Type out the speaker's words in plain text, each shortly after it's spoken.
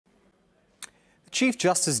Chief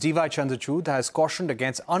Justice D Y Chandrachud has cautioned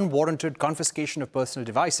against unwarranted confiscation of personal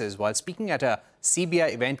devices. While speaking at a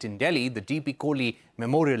CBI event in Delhi, the D P Kohli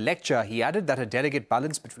Memorial Lecture, he added that a delicate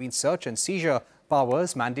balance between search and seizure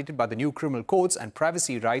powers mandated by the new criminal codes and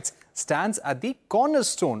privacy rights stands at the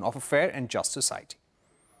cornerstone of a fair and just society.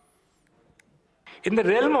 In the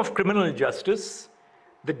realm of criminal justice,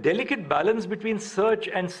 the delicate balance between search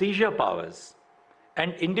and seizure powers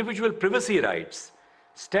and individual privacy rights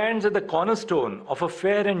stands at the cornerstone of a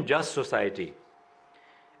fair and just society.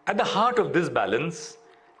 At the heart of this balance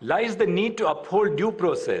lies the need to uphold due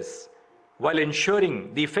process while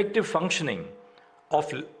ensuring the effective functioning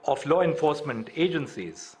of law enforcement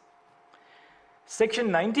agencies.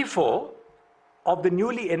 Section 94 of the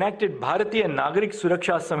newly enacted Bharatiya Nagarik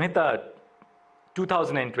Suraksha Samhita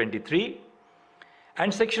 2023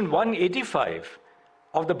 and Section 185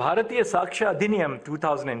 of the Bharatiya Saksha Adhiniyam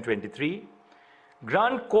 2023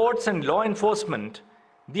 grant courts and law enforcement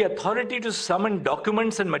the authority to summon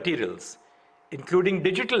documents and materials, including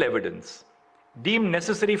digital evidence, deemed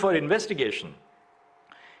necessary for investigation.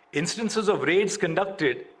 Instances of raids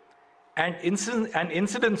conducted and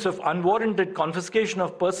incidents of unwarranted confiscation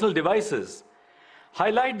of personal devices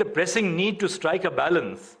highlight the pressing need to strike a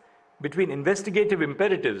balance between investigative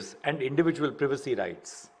imperatives and individual privacy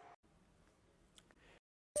rights.